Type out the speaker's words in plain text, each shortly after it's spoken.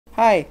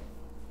Hi.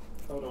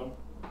 Hold on.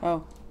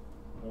 Oh,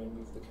 I'm going to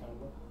move the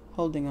camera.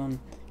 holding on.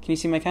 Can you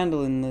see my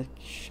candle in the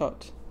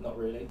shot? Not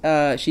really.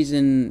 She's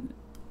in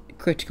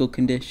critical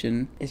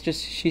condition.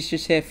 She's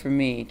just here for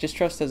me. Just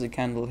trust there's a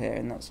candle here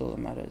and that's all that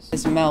matters.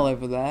 There's Mel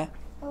over there.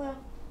 Hello.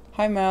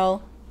 Hi,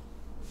 Mel.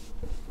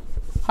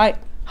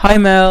 Hi,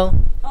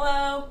 Mel.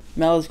 Hello.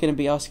 Mel is going to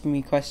be asking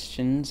me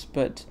questions,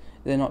 but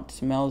they're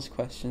not Mel's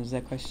questions. They're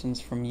questions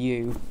from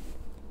you.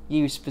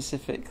 You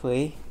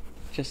specifically.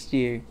 Just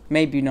you.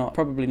 Maybe not.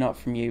 Probably not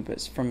from you,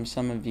 but from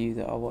some of you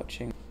that are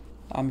watching.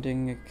 I'm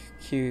doing a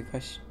Q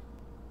question.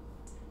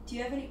 Do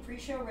you have any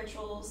pre-show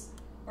rituals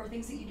or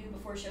things that you do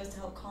before shows to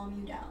help calm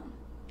you down?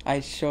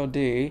 I sure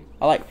do.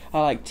 I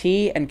like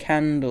tea and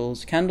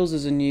candles. Candles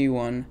is a new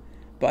one,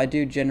 but I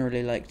do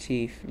generally like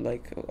tea.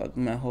 Like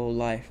my whole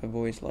life, I've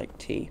always liked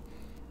tea.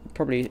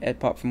 Probably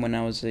apart from when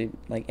I was a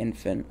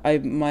infant.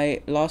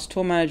 My last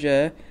tour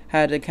manager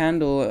had a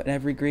candle in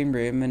every green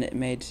room, and it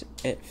made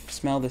it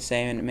smell the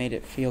same, and it made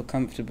it feel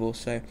comfortable.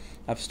 So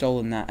I've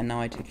stolen that, and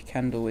now I take a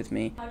candle with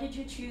me. How did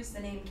you choose the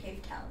name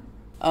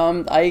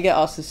Cavetown? I get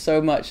asked this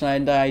so much,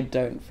 and I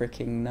don't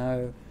freaking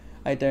know.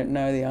 I don't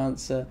know the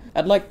answer.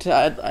 I'd like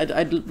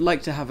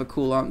to have a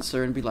cool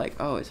answer and be like,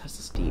 oh, it has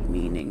this deep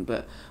meaning.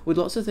 But with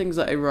lots of things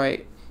that I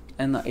write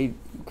and that I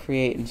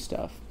create and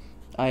stuff,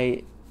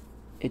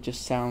 it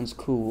just sounds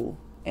cool.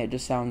 It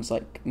just sounds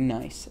like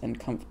nice and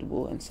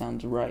comfortable and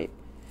sounds right.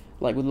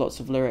 Like with lots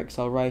of lyrics,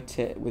 I'll write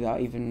it without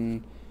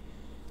even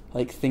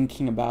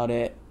thinking about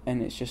it,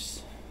 and it's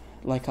just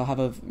like I'll have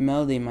a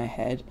melody in my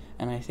head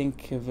and I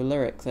think of a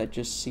lyric that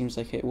just seems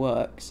like it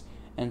works,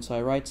 and so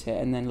I write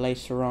it, and then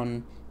later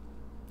on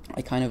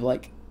I kind of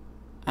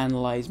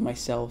analyze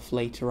myself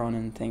later on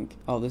and think,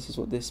 oh, this is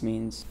what this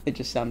means. It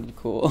just sounded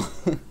cool.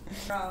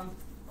 From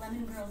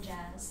Lemon Girl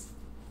Jazz,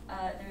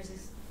 there's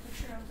this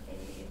picture of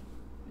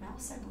a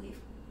mouse, I believe,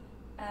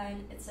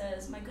 and it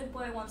says, "My good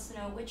boy wants to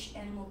know which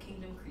animal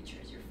kingdom creature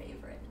is your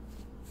favorite."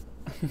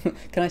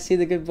 Can I see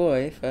the good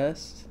boy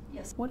first?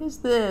 Yes. What is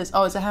this?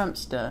 Oh, it's a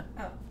hamster.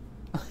 Oh.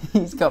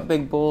 He's got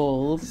big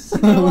balls.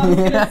 No, I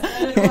didn't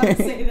want to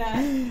say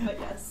that, but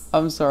yes.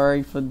 I'm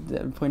sorry for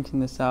pointing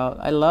this out.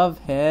 I love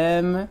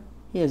him.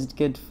 He has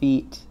good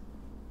feet.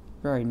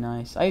 Very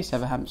nice. I used to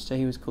have a hamster.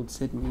 He was called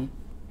Sydney.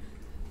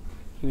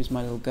 He was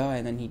my little guy,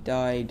 and then he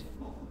died.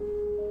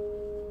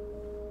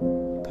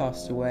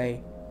 Passed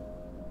away.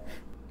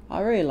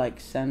 I really like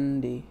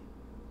Sandy.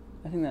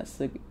 I think that's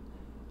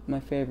my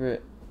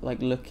favourite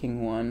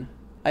looking one.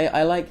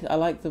 I like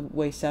the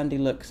way Sandy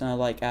looks, and I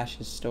like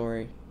Ash's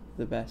story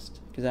the best,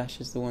 because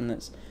Ash is the one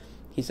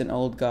he's an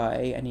old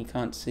guy and he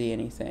can't see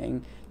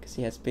anything because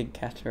he has big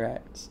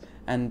cataracts,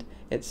 and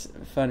it's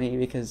funny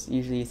because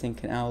usually you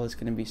think an owl is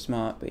going to be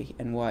smart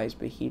and wise,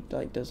 but he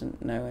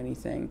doesn't know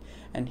anything,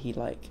 and he's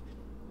like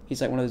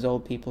one of those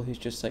old people who's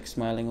just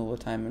smiling all the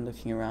time and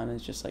looking around and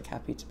is just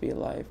happy to be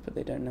alive, but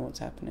they don't know what's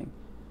happening.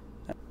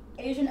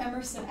 Asian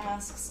Emerson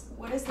asks,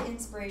 what is the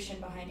inspiration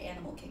behind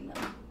Animal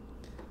Kingdom?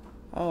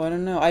 Oh, I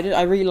don't know.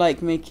 I really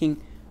like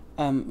making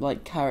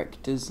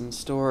characters and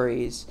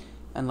stories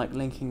and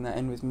linking that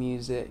in with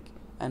music,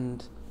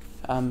 and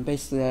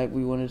basically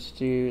we wanted to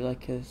do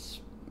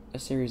a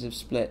series of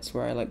splits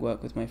where I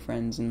work with my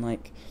friends and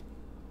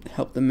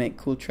help them make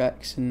cool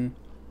tracks, and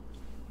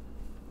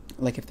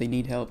if they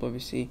need help,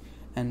 obviously.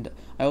 And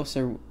I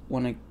also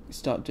want to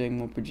start doing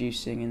more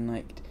producing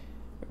and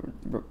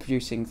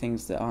producing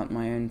things that aren't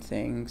my own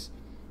things.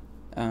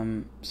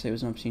 So it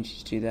was an opportunity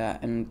to do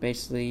that, and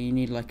basically you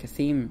need a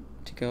theme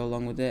to go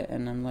along with it,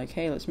 and I'm like,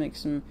 hey, let's make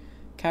some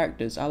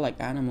characters. I like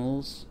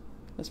animals.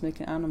 Let's make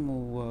an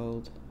animal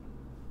world.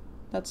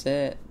 That's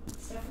it.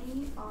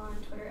 Stephanie on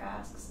Twitter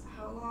asks,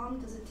 how long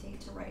does it take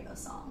to write a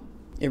song?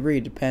 It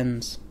really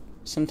depends.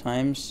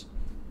 Sometimes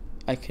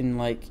I can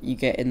you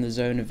get in the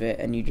zone of it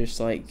and you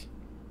just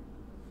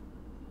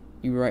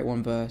you write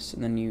one verse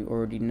and then you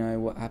already know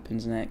what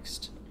happens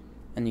next,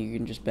 and you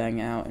can just bang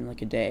it out in a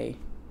day.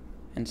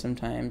 And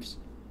sometimes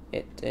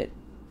it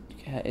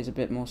is a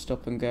bit more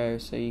stop and go,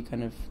 so you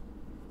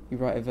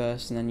write a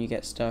verse and then you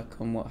get stuck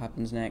on what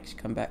happens next, you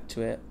come back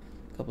to it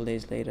a couple of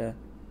days later.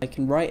 I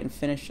can write and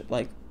finish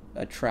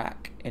a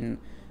track in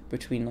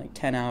between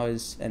 10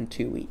 hours and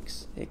 2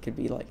 weeks. It could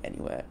be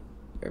anywhere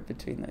or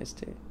between those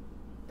two.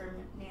 From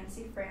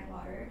Nancy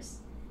Waters,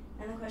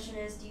 and the question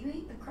is, do you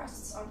eat the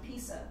crusts on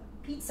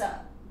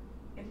pizza?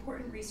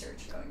 Important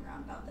research going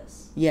around about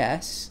this.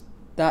 Yes,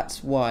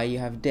 that's why you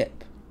have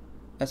dip.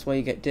 That's why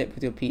you get dip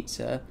with your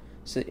pizza.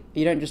 So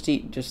you don't just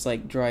eat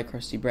dry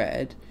crusty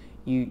bread.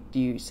 You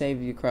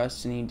save your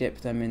crusts and you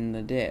dip them in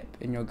the dip,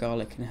 in your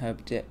garlic and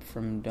herb dip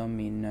from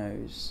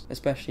Domino's,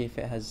 especially if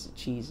it has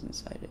cheese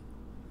inside it.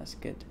 That's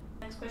good.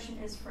 Next question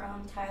is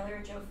from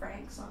Tyler Joe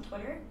Franks on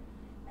Twitter,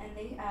 and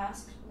they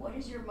asked, what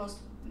is your most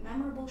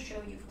memorable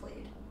show you've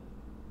played?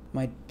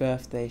 My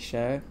birthday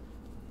show.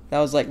 That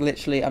was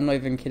literally, I'm not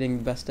even kidding,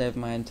 the best day of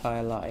my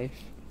entire life.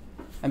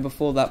 And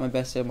before that, my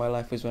best day of my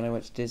life was when I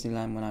went to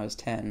Disneyland when I was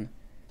 10.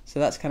 So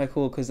that's kind of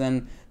cool, because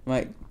then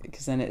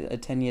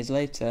 10 years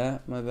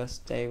later, my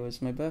best day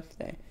was my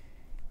birthday.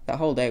 That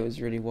whole day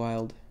was really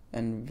wild.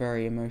 and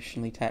very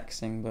emotionally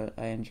taxing, but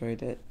I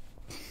enjoyed it.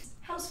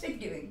 How's Fig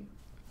doing?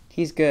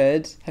 He's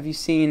good. Have you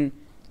seen,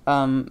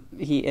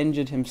 he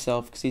injured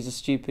himself because he's a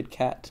stupid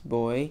cat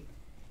boy.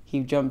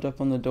 He jumped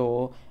up on the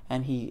door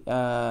and he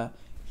got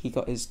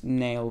his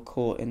nail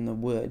caught in the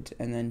wood,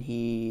 and then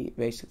he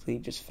basically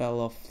just fell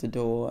off the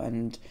door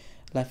and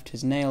left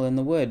his nail in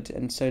the wood,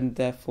 and so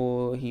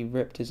therefore he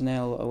ripped his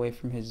nail away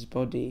from his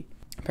body.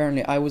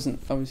 Apparently I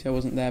wasn't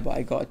there, but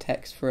I got a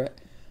text for it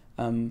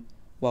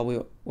while we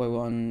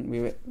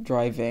were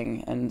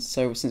driving, and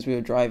so since we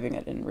were driving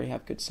I didn't really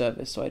have good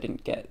service, so I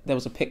didn't get, there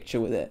was a picture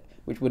with it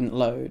which wouldn't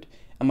load,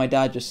 and my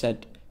dad just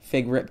said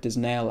Fig ripped his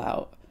nail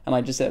out, and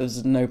I just said there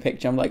was no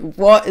picture. I'm like,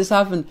 what has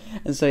happened?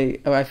 And so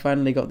I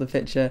finally got the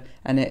picture,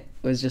 and it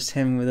was just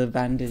him with a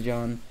bandage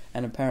on,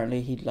 and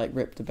apparently he'd like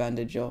ripped the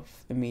bandage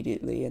off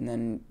immediately and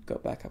then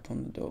got back up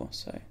on the door,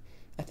 so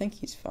I think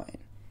he's fine.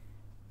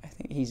 I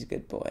think he's a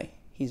good boy.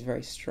 He's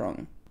very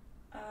strong.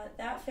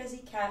 That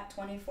Fizzy Cat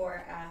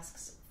 24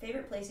 asks,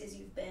 favorite places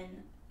you've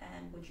been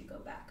and would you go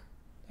back?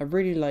 I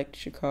really liked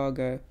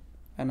Chicago,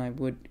 and I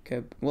would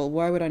go... Well,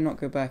 why would I not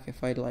go back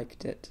if I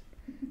liked it?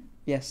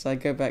 Yes, I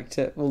go back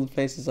to all the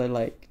places I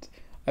liked.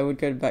 I would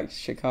go back to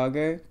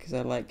Chicago because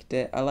I liked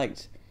it. I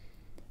liked...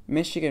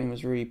 Michigan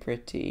was really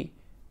pretty,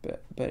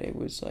 but it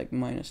was like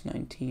minus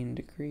 19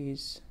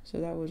 degrees, so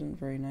that wasn't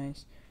very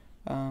nice.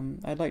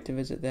 I'd like to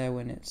visit there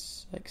when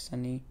it's like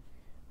sunny.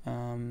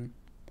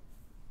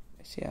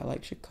 So yeah, I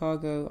like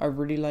Chicago. I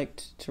really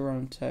liked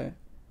Toronto.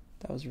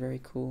 That was very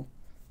cool.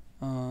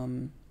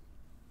 Thing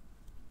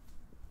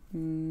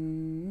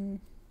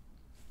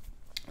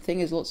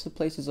is, lots of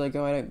places I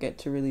go, I don't get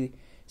to really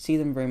see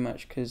them very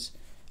much because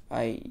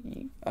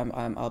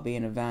I'll be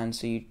in a van,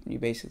 so you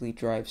basically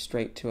drive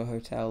straight to a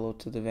hotel or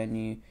to the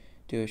venue,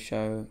 do a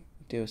show,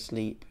 do a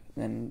sleep,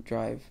 then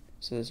drive.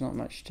 So there's not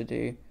much to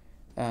do,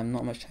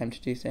 not much time to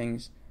do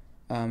things.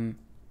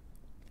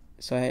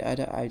 So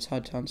it's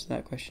hard to answer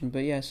that question.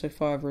 But yeah, so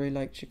far I've really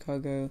liked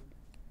Chicago,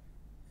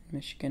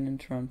 Michigan, and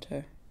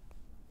Toronto.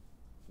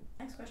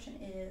 Next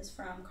question is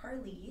from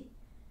Carly,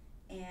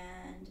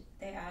 and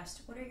they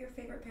asked, what are your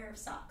favorite pair of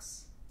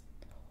socks?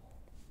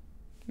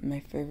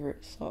 My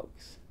favorite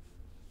socks?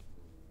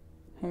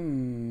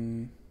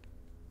 It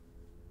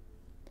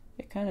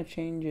kind of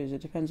changes.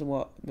 It depends on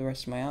what the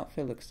rest of my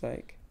outfit looks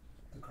like.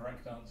 The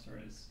correct answer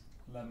is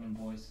Lemon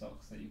Boy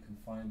socks that you can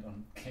find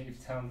on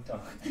Cavetown.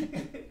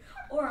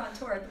 Or on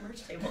tour at the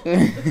merch table.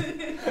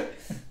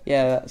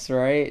 Yeah, that's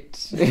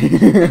right.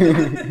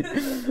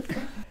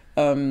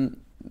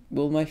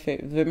 Well, my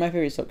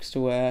favorite socks to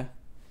wear,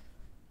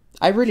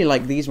 I really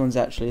like these ones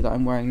actually that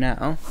I'm wearing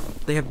now.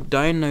 They have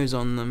dinos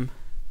on them.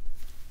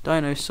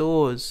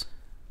 Dinosaurs.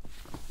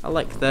 I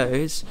like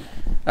those.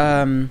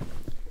 I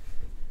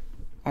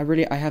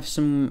have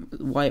some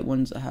white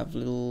ones that have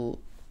little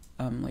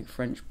like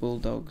French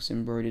bulldogs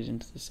embroidered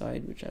into the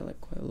side, which I like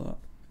quite a lot.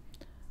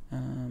 I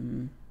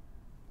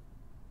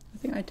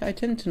think I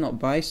tend to not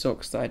buy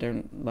socks that I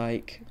don't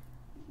like.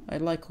 I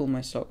like all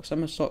my socks.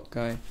 I'm a sock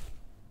guy.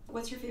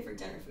 What's your favorite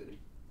dinner food?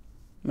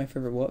 My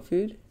favorite what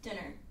food?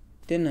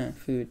 Dinner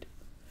food.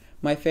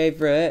 My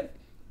favorite,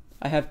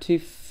 I have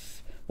two.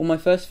 Well, my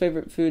first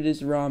favorite food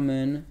is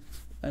ramen,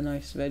 a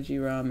nice veggie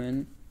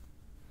ramen.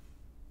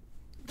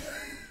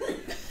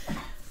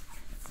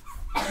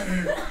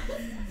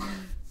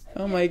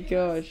 Oh my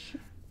gosh.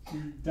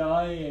 I'm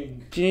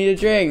dying. Do you need a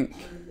drink?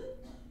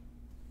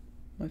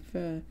 My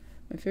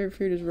favorite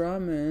food is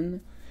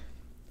ramen.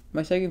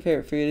 My second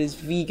favorite food is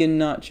vegan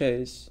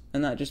nachos,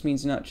 and that just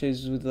means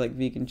nachos with like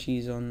vegan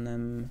cheese on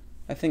them.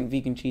 I think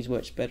vegan cheese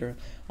works better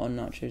on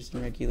nachos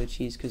than regular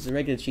cheese because the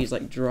regular cheese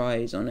like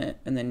dries on it,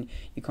 and then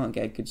you can't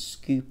get a good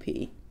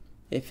scoopy.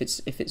 If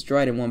it's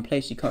dried in one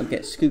place, you can't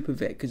get a scoop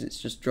of it because it's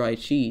just dry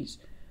cheese,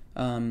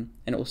 and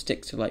it will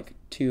stick to like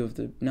two of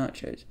the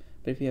nachos.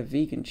 But if you have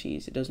vegan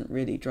cheese, it doesn't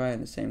really dry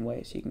in the same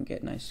way, so you can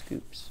get nice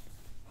scoops.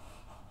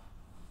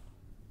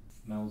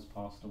 Mel's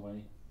passed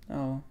away.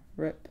 Oh,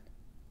 rip.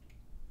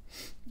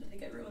 I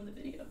think I ruined the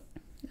video.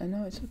 I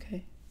know, it's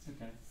okay. It's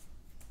okay.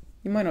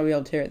 You might not be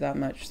able to hear it that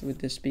much with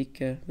the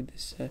speaker, with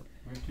this... We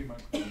have two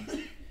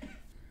microphones.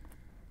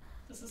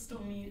 This is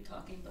still me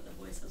talking, but the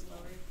voice is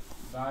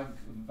lower.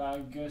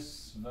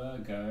 Vagus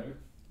Virgo,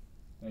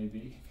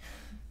 maybe.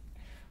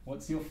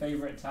 What's your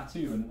favourite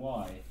tattoo and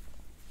why?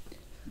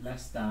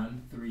 Less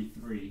than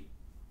 3-3.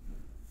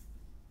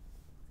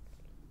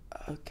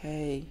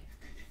 Okay.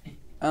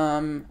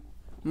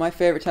 My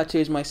favourite tattoo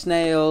is my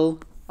snail.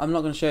 I'm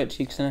not going to show it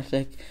to you because I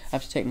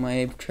have to take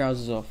my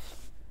trousers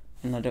off,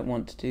 and I don't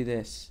want to do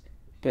this.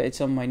 But it's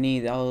on my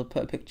knee. I'll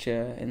put a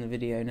picture in the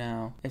video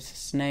now. It's a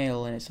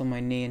snail, and it's on my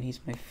knee, and he's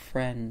my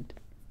friend,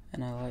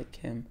 and I like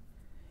him.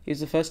 He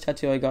was the first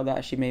tattoo I got that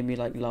actually made me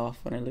like laugh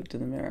when I looked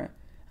in the mirror,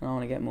 and I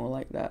want to get more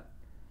like that.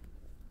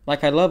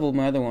 Like, I love all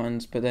my other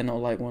ones, but they're not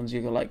like ones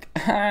you go like,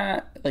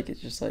 ah! Like, it's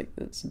just like,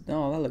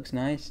 oh, that looks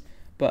nice.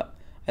 But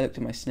I looked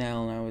at my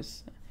snail, and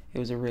it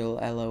was a real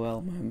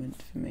LOL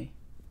moment for me.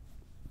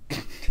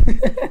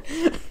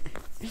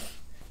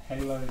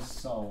 Halo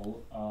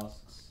Soul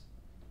asks,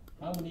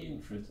 how many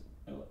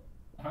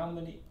How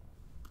many?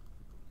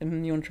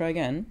 You want to try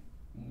again?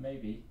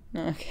 Maybe.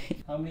 Okay.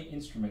 How many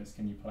instruments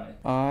can you play?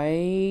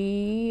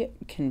 I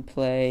can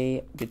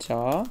play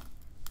guitar.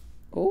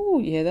 Oh,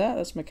 you hear that?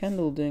 That's my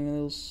candle doing a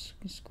little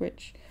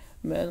scritch.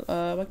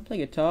 I can play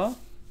guitar.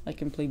 I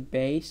can play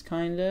bass,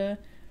 kinda.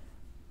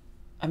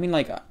 I mean,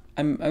 like,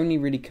 I'm only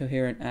really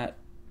coherent at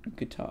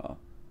guitar.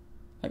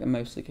 Like, I'm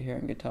mostly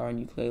coherent guitar and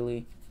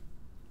ukulele.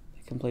 I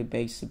can play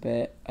bass a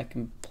bit. I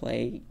can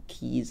play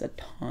keys a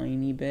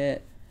tiny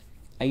bit.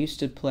 I used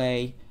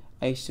to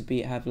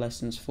have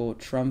lessons for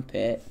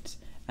trumpet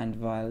and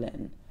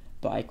violin,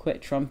 but I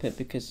quit trumpet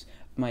because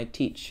my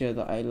teacher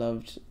that I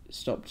loved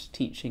stopped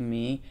teaching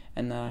me,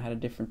 and then I had a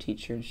different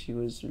teacher and she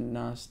was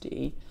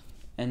nasty,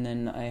 and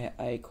then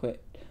I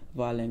quit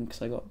violin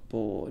because I got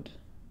bored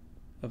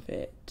of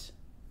it.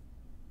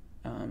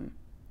 I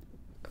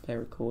could play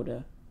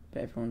recorder,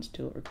 but everyone's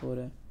still at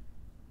recorder.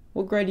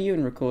 What grade are you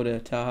in recorder,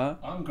 Taha?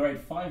 I'm grade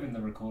 5 in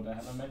the recorder.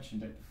 Have I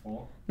mentioned it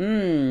before?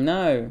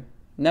 No.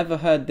 Never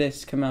heard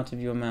this come out of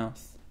your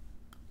mouth.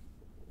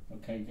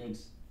 Okay, good.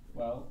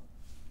 Well,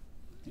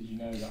 did you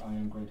know that I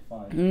am grade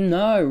 5?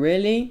 No,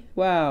 really?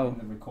 Wow. In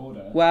the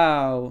recorder.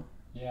 Wow.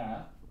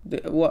 Yeah. The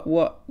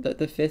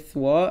fifth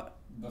what?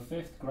 The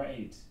 5th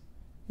grade.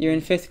 You're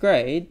in 5th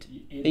grade?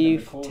 In Are you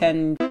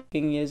recorder.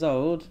 10 years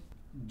old?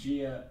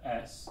 Gia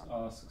S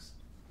asks,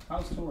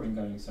 how's touring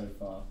going so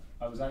far?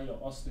 I was at your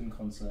Austin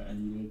concert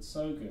and you did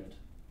so good.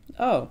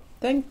 Oh,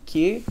 thank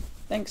you.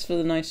 Thanks for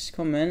the nice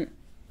comment.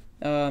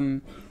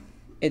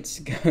 It's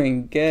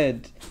going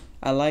good.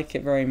 I like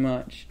it very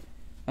much.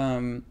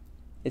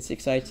 It's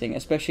exciting,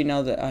 especially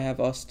now that I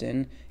have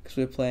Austin, because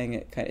we're playing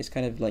it. It's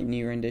kind of like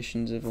new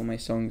renditions of all my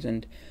songs,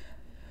 and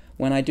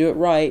when I do it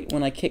right,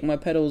 when I kick my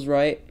pedals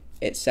right,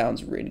 it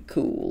sounds really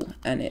cool,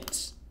 and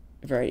it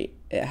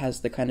has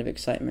the kind of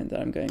excitement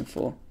that I'm going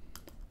for,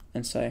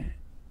 and so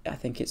I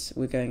think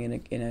we're going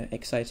in an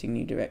exciting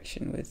new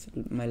direction with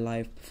my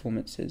live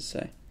performances.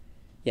 So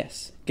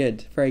yes,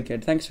 good, very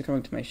good. Thanks for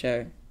coming to my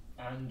show.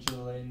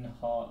 Angeline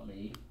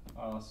Hartley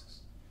asks,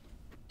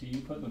 do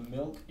you put the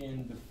milk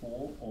in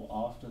before or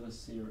after the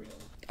cereal?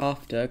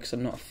 After, because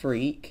I'm not a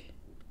freak.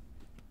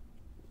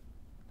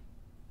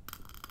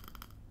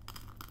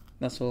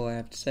 That's all I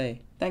have to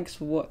say. Thanks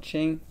for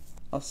watching.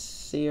 I'll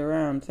see you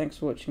around. Thanks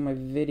for watching my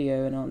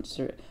video and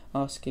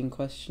asking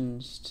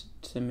questions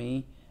to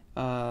me.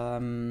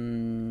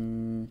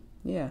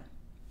 Yeah,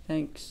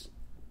 thanks.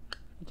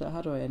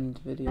 How do I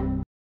end the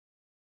video?